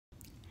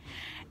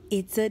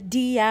It's a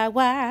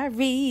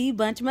DIY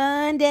Rebunch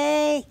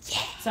Monday. Yeah.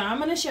 So I'm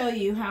going to show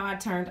you how I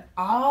turned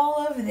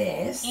all of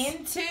this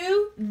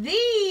into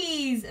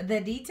these.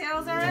 The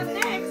details are up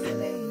next.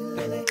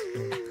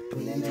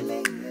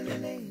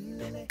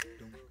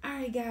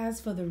 Alright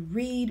guys, for the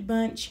reed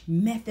bunch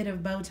method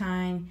of bow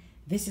tying,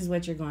 this is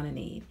what you're going to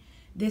need.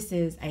 This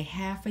is a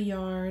 1/2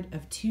 yard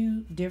of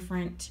 2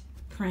 different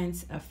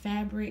prints of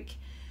fabric,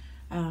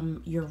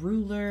 your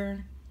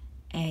ruler,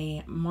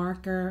 a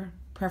marker,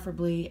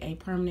 preferably a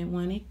permanent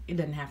one. It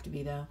doesn't have to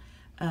be though.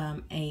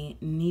 A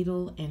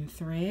needle and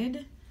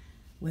thread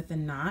with a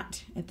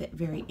knot at the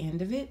very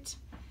end of it.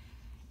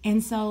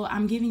 And so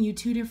I'm giving you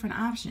 2 different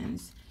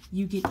options.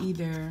 You could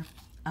either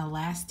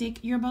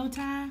elastic your bow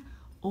tie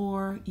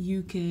or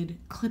you could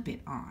clip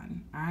it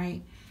on. All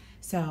right.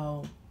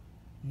 So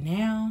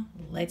now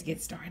let's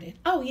get started.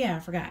 Oh yeah, I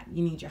forgot.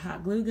 You need your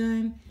hot glue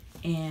gun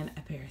and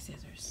a pair of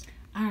scissors.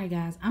 All right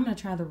guys, I'm gonna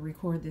try to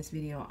record this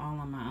video all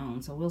on my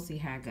own, so we'll see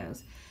how it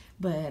goes.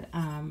 But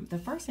the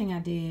first thing I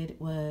did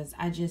was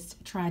I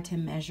just tried to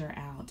measure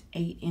out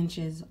 8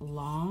 inches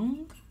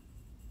long,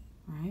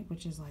 right,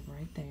 which is like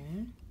right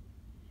there,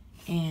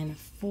 and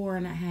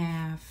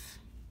 4.5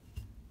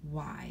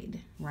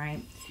 wide,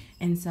 right?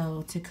 And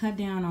so to cut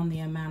down on the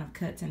amount of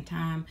cuts and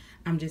time,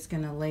 I'm just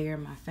gonna layer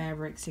my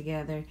fabrics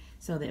together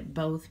so that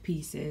both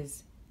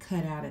pieces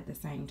cut out at the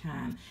same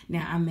time.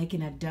 Now I'm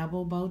making a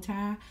double bow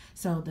tie,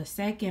 so the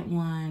second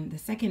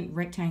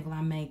rectangle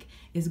I make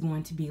is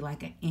going to be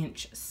like 1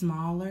 inch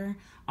smaller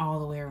all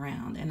the way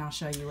around, and I'll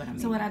show you what I mean.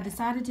 So what I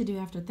decided to do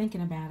after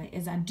thinking about it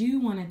is I do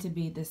want it to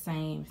be the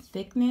same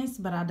thickness,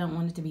 but I don't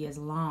want it to be as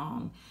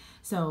long.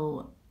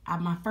 So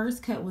my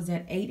first cut was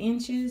at 8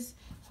 inches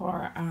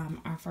for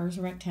our first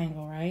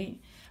rectangle, right?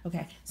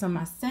 Okay, so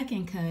my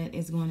second cut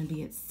is going to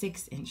be at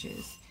 6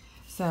 inches.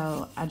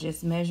 So I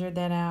just measured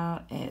that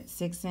out at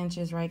 6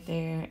 inches right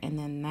there, and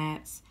then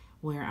that's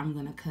where I'm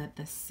gonna cut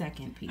the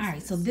second piece. All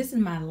right, so this is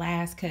my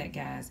last cut,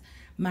 guys.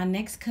 My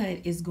next cut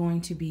is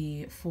going to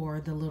be for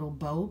the little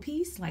bow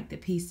piece, like the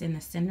piece in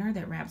the center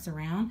that wraps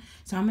around.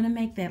 So I'm gonna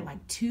make that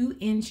like 2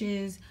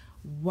 inches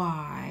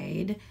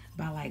wide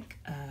by like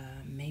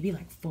maybe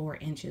like 4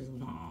 inches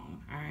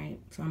long. All right,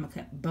 so I'm gonna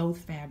cut both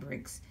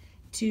fabrics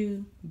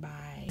 2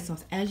 by 4. So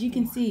as you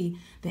can see,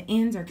 the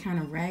ends are kind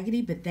of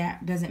raggedy, but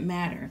that doesn't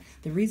matter.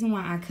 The reason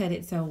why I cut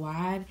it so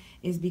wide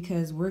is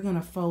because we're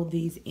gonna fold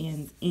these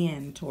ends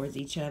in towards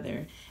each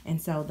other, and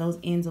so those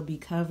ends will be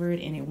covered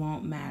and it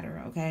won't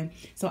matter. Okay,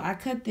 so I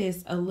cut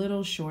this a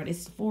little short.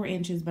 It's 4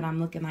 inches, but I'm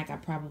looking like I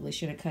probably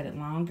should have cut it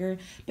longer,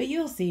 but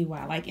you'll see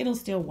why. Like, it'll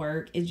still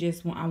work. It's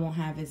just I won't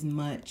have as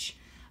much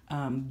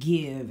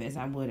give as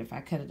I would if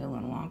I cut it a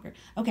little longer.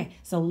 Okay,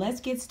 so let's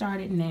get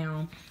started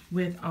now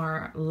with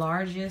our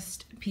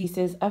largest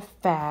pieces of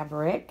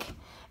fabric,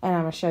 and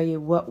I'm gonna show you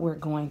what we're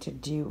going to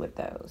do with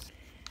those.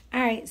 All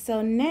right,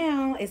 so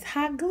now it's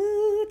hot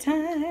glue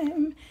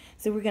time.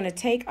 So we're gonna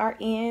take our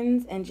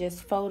ends and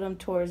just fold them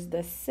towards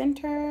the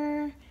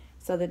center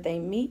so that they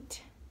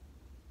meet.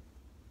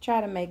 Try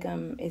to make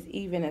them as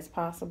even as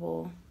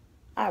possible,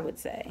 I would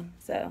say.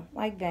 So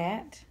like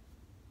that.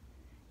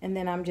 And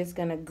then I'm just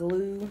gonna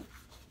glue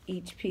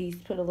each piece,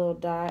 put a little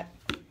dot,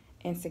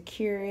 and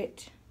secure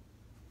it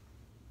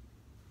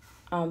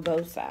on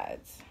both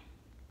sides.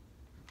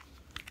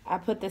 I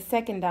put the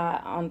second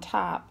dot on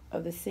top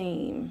of the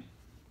seam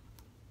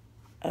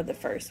of the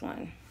first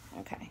one.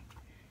 Okay,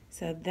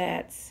 so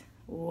that's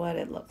what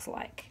it looks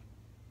like.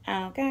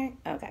 Okay.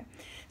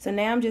 So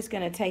now I'm just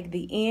gonna take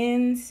the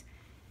ends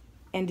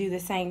and do the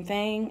same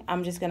thing.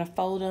 I'm just gonna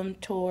fold them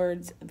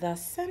towards the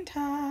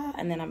center,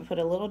 and then I'm gonna put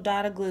a little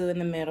dot of glue in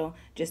the middle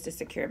just to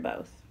secure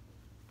both.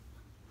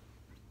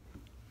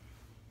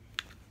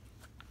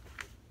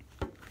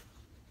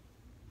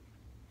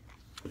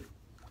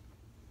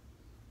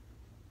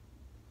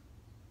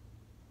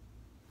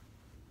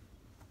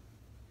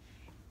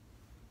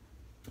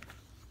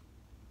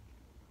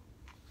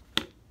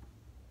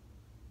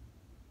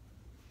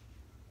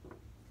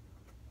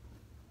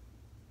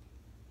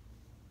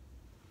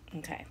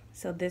 Okay,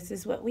 so this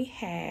is what we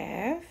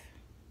have.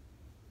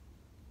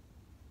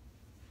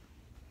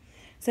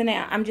 So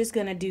now I'm just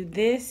gonna do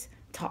this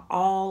to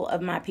all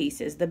of my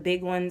pieces, the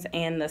big ones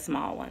and the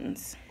small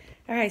ones.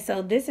 All right,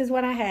 so this is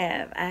what I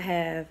have. I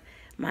have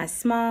my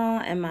small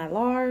and my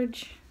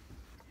large,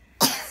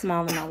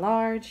 small and my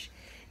large.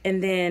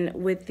 And then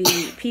with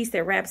the piece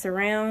that wraps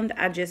around,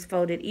 I just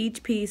folded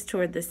each piece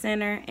toward the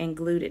center and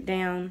glued it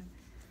down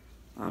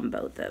on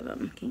both of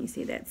them. Can you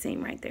see that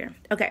seam right there?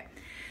 Okay.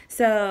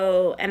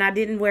 So, and I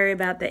didn't worry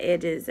about the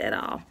edges at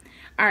all.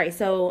 All right,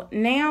 so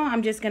now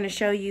I'm just gonna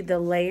show you the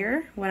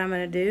layer, what I'm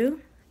gonna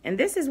do. And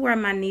this is where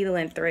my needle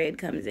and thread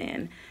comes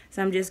in.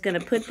 So I'm just gonna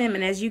put them,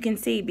 and as you can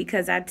see,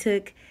 because I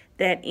took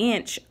that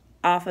inch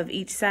off of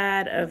each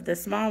side of the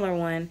smaller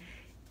one,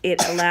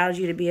 it allows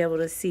you to be able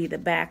to see the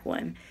back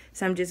one.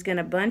 So I'm just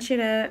gonna bunch it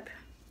up,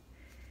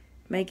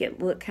 make it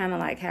look kind of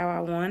like how I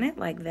want it,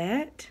 like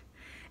that.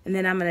 And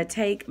then I'm gonna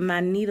take my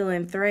needle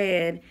and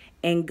thread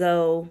and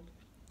go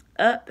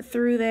up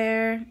through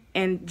there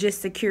and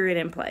just secure it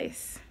in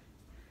place.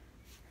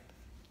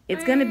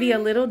 It's going to be a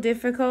little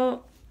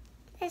difficult.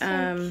 That's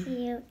so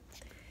cute.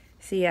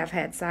 See, I've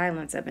had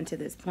silence up until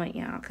this point,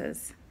 y'all,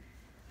 because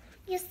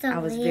You're so I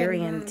was weird, very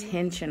Mom.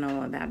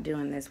 intentional about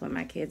doing this when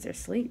my kids are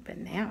asleep, but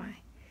now I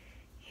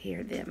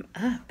hear them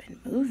up and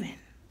moving.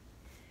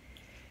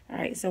 All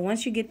right, so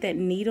once you get that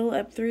needle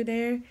up through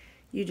there,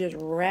 you just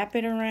wrap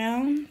it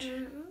around.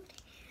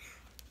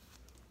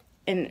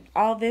 And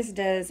all this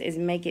does is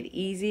make it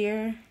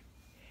easier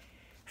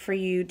for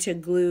you to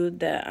glue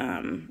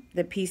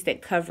the piece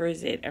that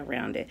covers it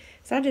around it.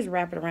 So I just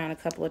wrap it around a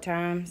couple of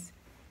times.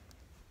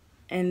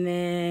 And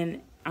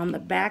then on the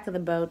back of the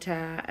bow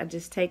tie, I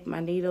just take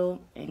my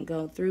needle and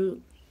go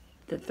through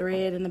the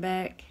thread in the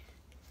back.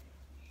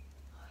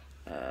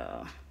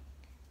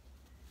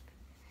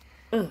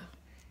 There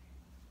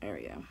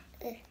we go.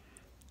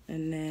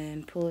 And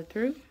then pull it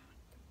through.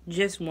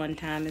 Just one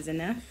time is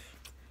enough.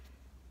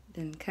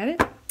 Then cut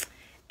it.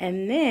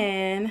 And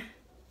then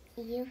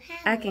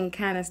I can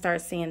kind of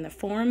start seeing the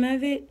form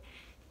of it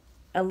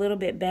a little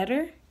bit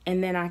better.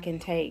 And then I can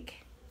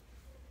take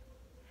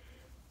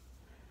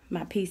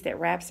my piece that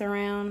wraps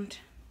around.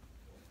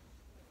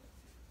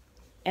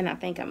 And I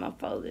think I'm going to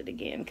fold it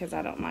again because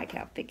I don't like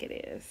how thick it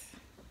is.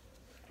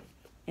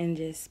 And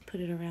just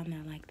put it around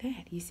there like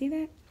that. You see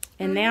that?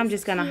 And now I'm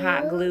just going to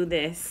hot glue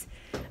this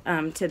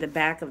to the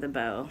back of the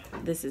bow.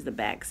 This is the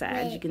back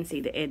side. You can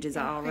see the edges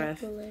are all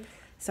rough.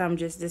 So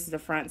this is the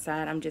front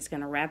side. I'm just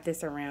going to wrap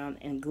this around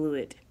and glue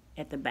it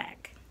at the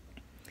back.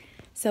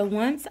 So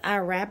once I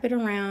wrap it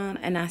around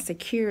and I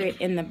secure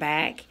it in the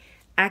back,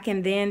 I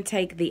can then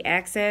take the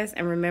access,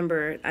 and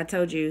remember I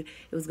told you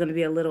it was going to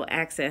be a little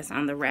access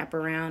on the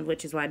wraparound,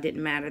 which is why it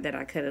didn't matter that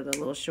I cut it a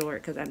little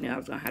short because I knew I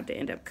was going to have to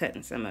end up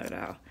cutting some of it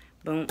off.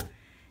 Boom.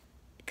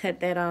 Cut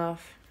that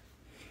off.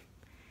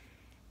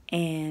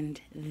 And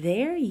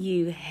there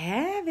you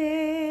have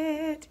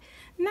it.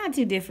 Not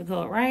too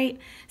difficult, right?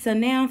 So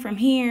now from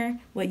here,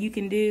 what you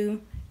can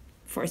do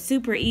for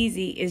super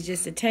easy is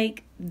just to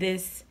take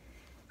this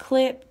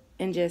clip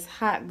and just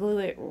hot glue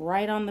it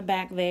right on the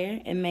back there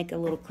and make a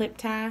little clip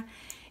tie.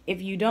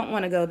 If you don't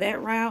want to go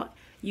that route,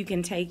 you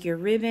can take your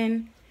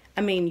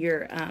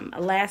your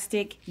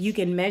elastic. You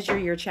can measure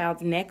your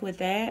child's neck with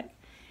that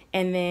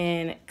and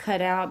then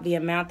cut out the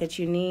amount that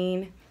you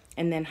need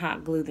and then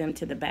hot glue them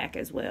to the back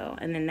as well.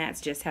 And then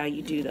that's just how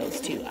you do those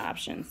two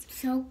options.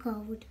 So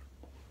cold.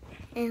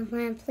 And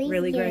Mom, please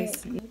Really,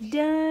 Grace?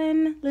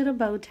 Done, little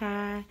bow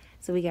tie.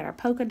 So we got our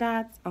polka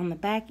dots on the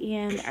back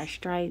end, our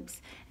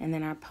stripes, and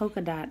then our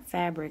polka dot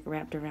fabric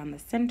wrapped around the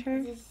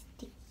center.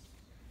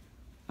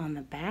 On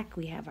the back,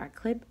 we have our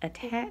clip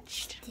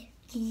attached.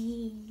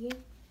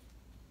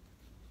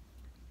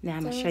 Now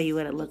I'm going to show you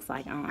what it looks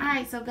like on. All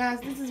right, so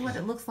guys, this is what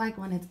it looks like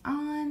when it's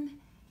on.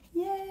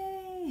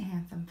 Yay,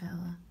 handsome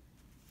fella.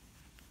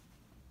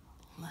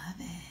 Love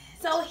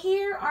it. So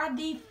here are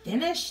the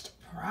finished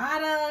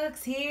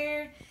products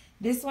here.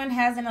 This one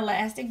has an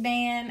elastic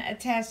band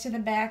attached to the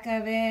back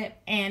of it,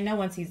 and no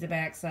one sees the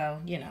back, so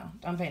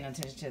don't pay no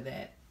attention to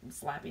that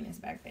sloppiness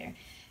back there.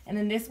 And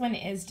then this one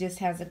just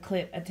has a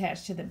clip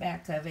attached to the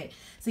back of it,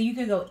 so you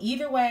could go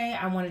either way.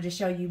 I wanted to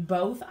show you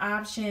both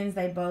options.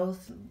 They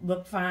both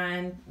look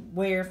fine,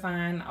 wear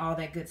fine, all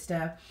that good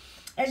stuff.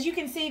 As you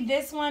can see,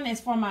 this one is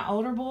for my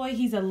older boy.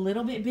 He's a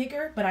little bit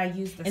bigger, but I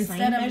used the same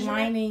measurement. Instead of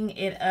lining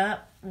it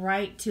up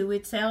right to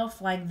itself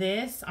like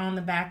this on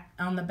the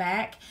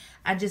back,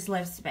 I just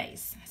left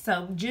space.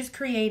 So just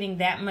creating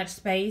that much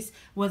space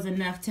was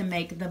enough to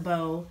make the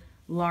bow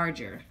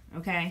larger,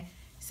 okay?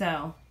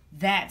 So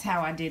that's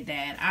how I did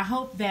that. I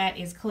hope that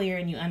is clear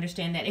and you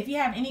understand that. If you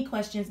have any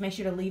questions, make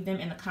sure to leave them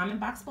in the comment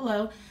box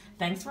below.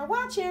 Thanks for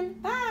watching.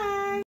 Bye.